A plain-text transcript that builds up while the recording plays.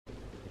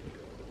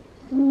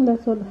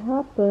That's what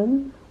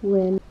happened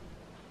when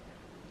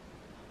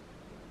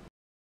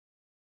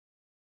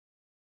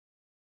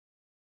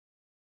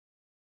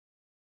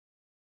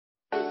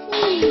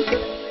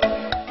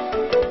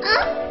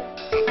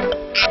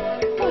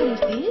What is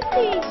this,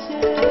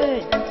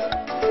 Jason?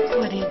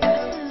 What is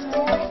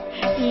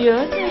that?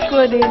 Yes,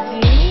 what is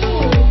it?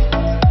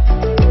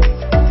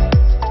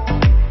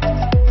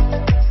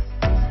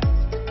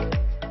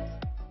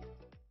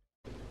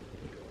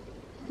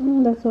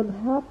 That's what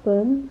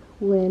happened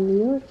when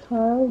your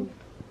child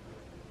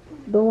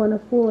don't want to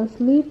fall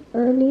asleep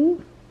early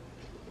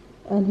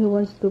and he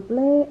wants to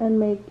play and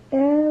make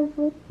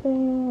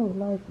everything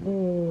like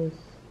this,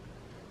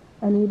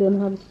 and you don't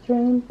have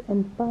strength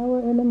and power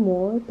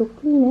anymore to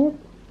clean it,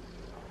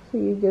 so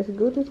you just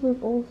go to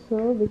sleep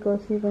also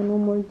because you can no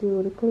more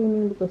do the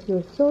cleaning because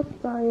you're so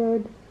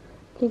tired.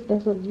 Think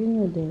that's what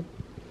Junior did.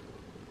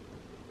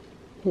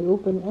 He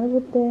opened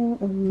everything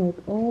and made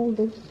all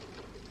this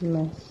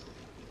mess,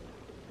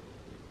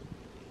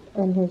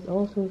 and he's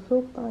also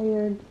so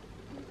tired.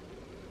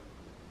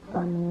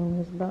 And when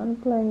he's done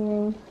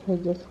playing, he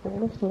just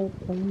falls asleep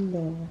from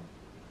there.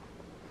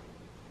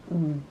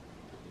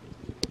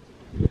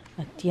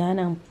 At yan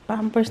ang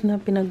pampers na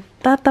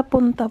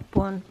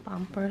pinagtatapon-tapon.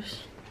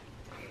 Pampers.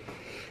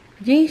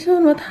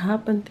 Jason, what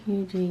happened to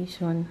you,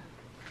 Jason?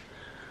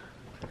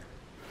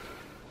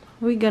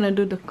 We're gonna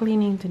do the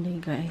cleaning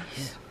today,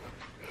 guys.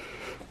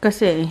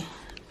 Kasi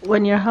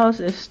when your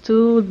house is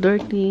too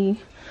dirty,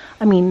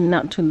 I mean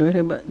not too dirty,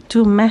 but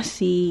too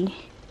messy,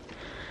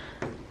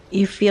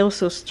 you feel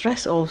so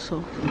stressed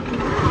also.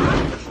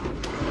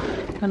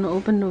 Gonna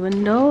open the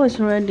window. It's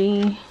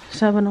already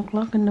 7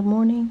 o'clock in the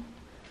morning.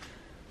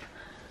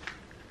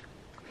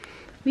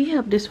 We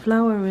have this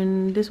flower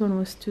when this one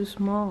was too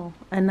small,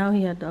 and now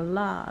he had a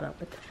lot of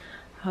it.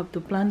 I have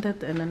to plant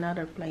it in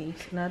another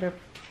place, another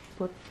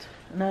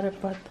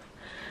pot.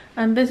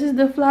 And this is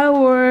the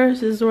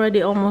flowers. It's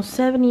already almost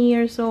 7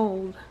 years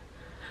old.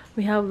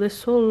 We have this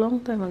so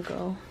long time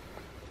ago,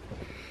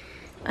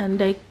 and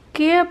they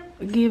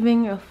kept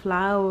giving a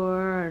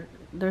flower.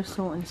 They're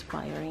so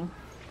inspiring.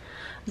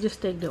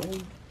 Just take the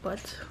old pot.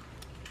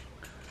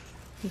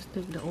 Just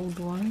take the old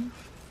one.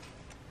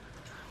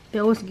 They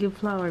always give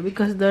flower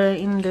because they're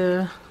in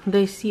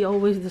they see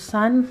always the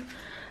sun,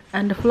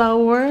 and the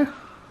flower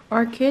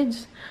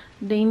orchids,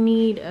 they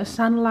need a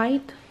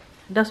sunlight.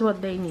 That's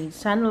what they need,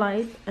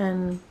 sunlight,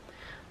 and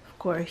of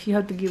course you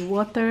have to give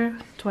water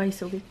twice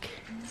a week.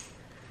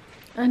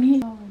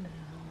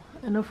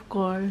 And of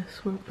course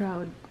we're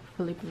proud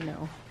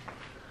Filipino.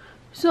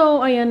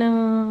 So ayan ang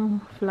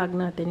flag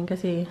natin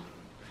kasi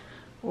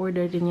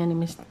order din yan ni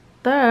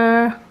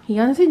Mr.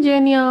 Yan si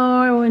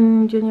Junior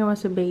when Junior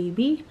was a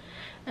baby.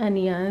 And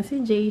yan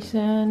si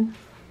Jason,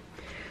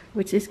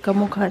 which is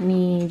kamukha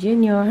ni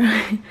Junior.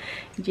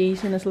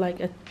 Jason is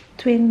like a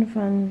twin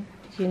from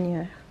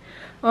Junior.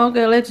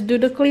 Okay, let's do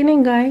the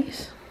cleaning,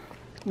 guys,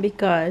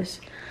 because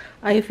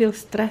I feel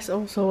stressed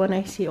also when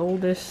I see all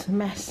this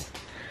mess.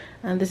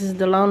 And this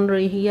is the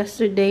laundry.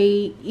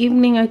 Yesterday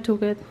evening I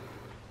took it,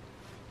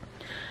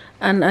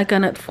 and I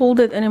cannot fold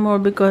it anymore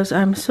because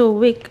I'm so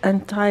weak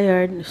and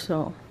tired.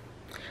 So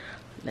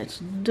let's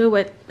do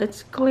it.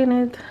 Let's clean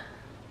it.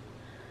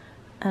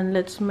 And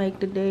let's make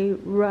the day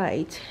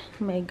right.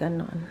 May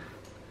ganon.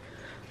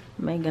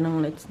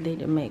 Let's day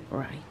to make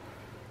right.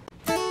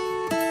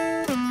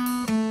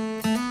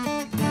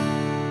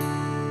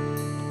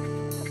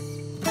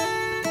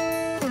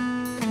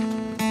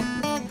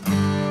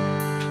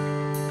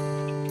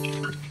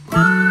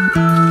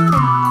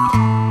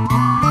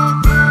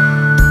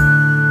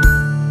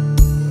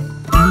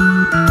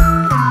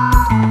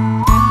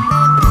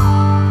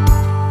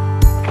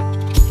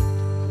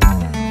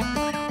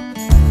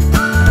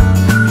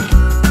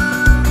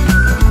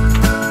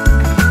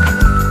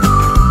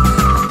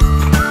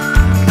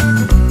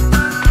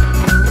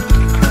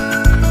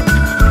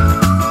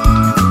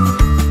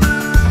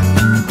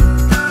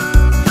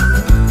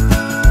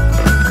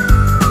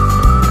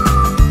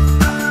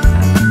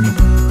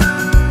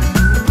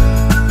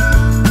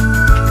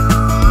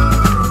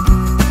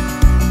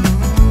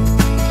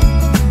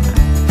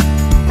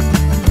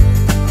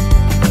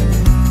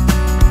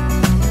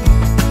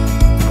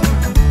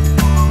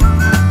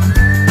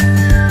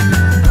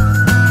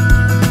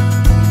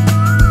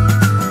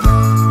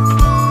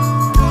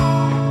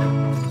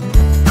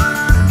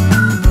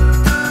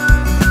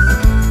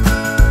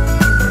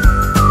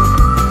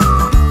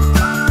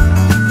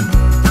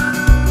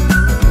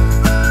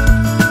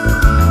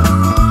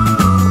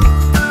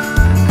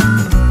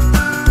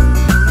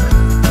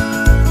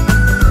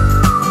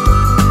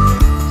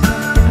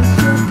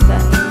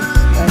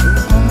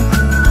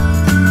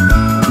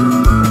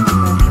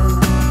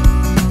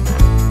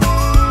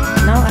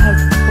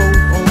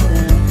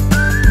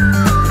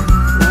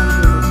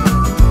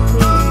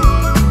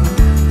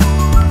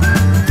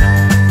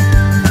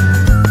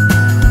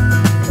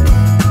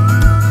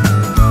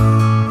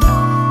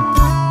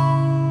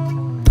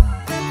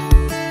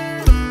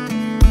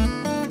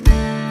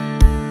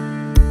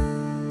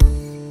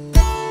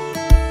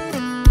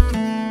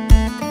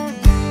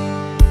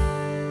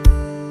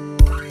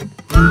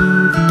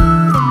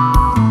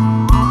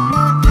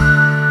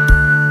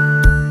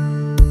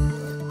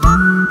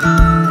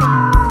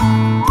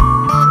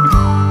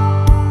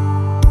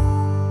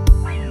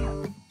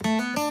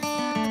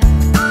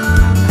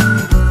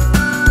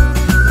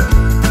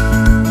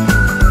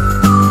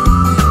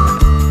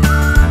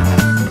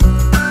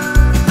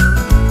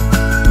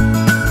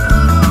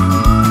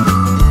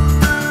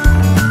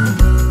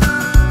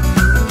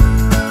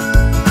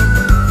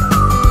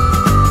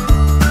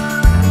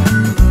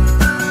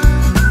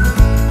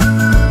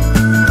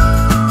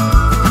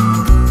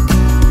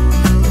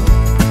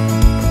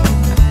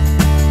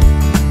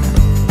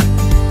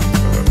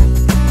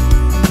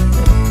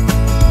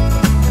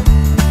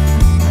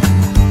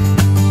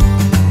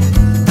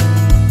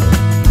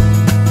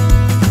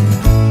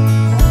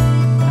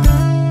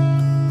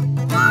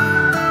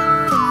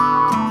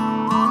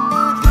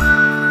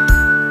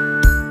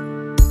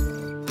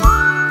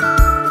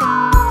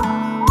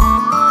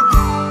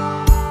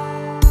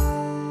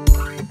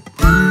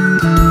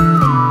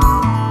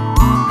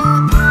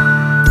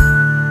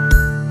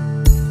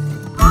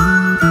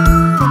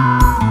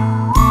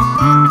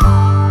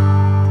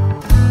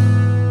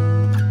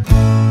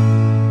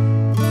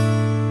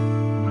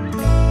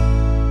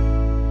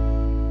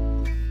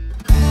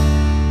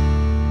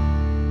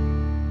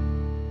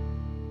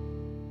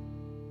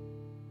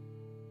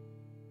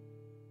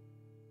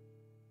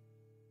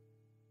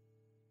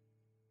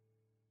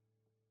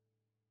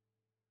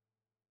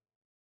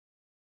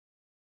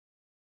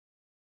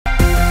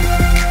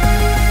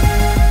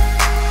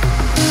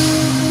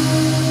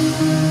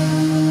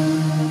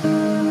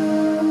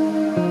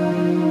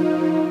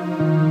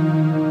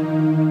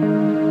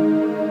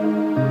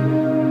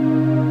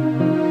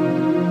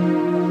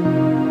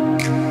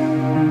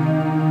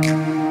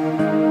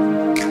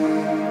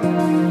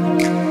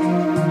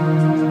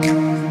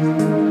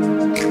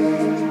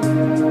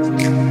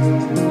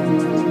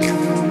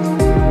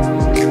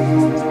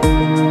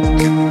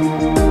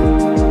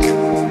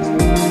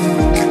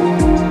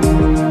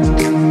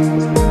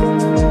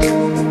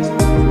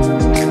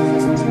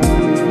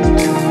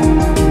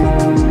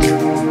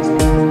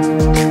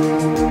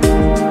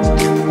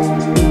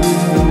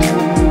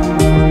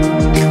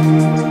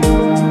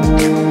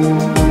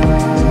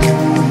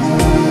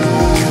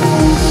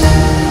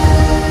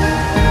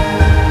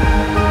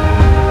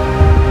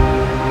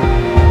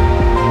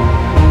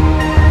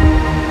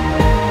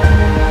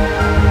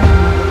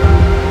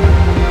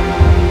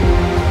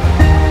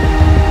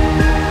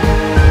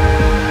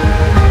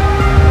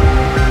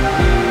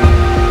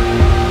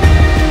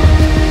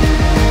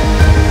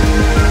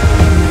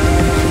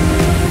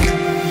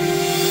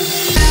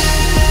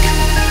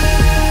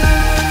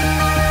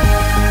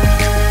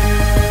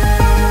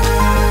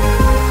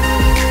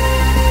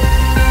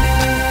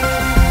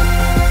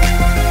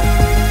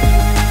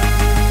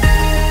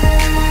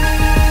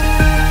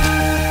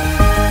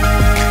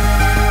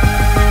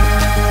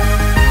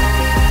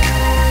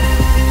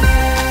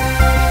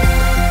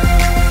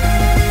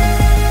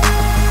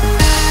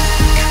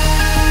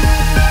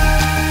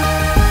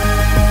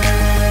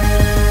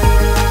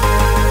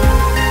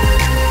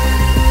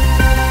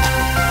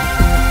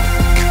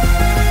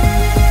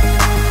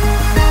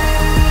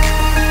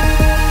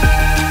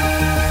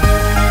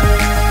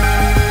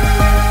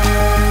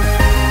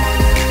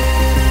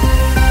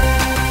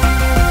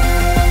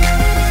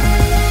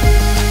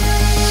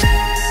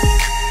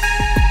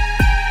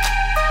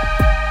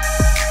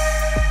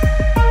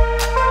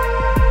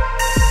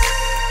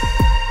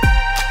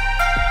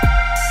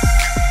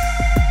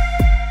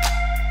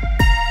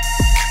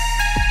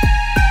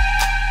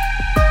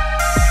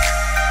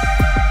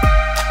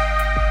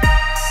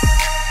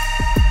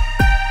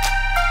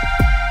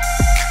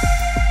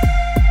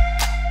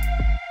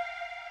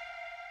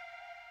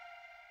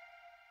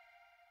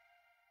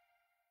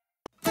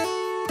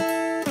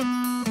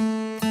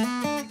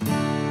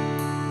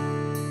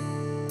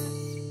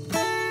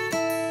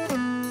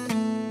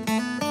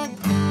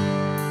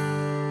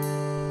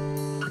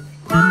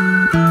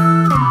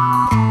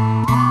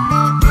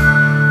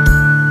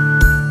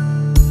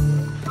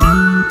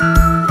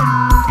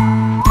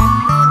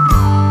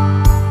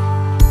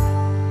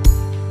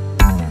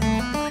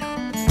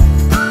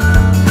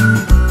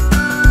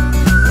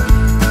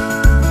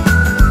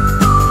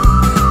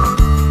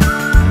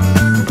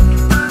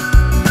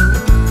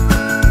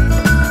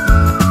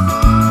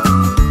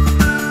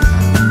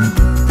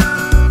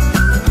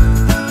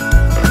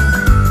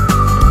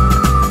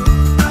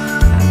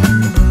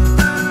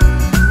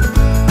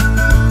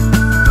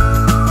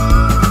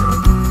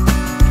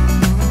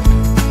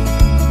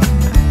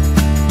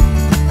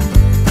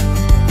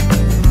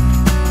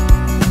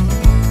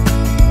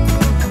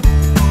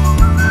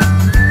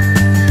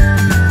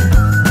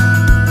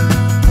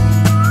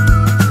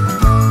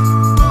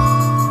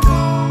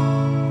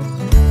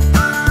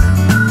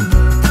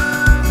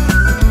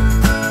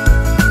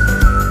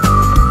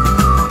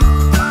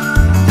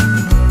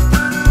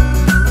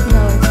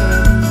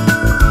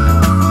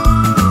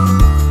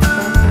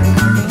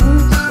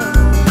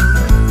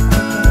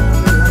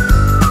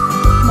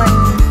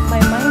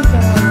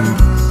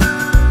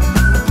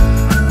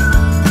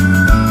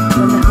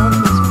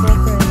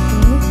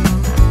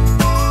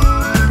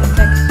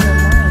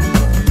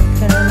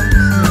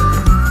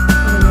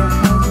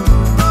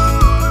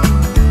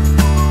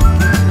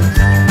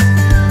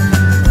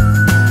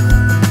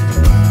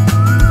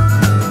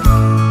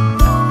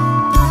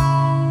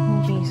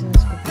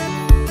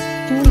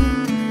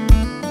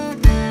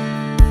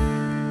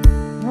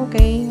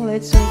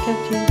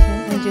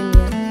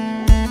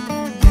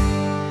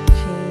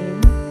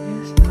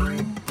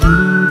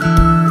 Bye.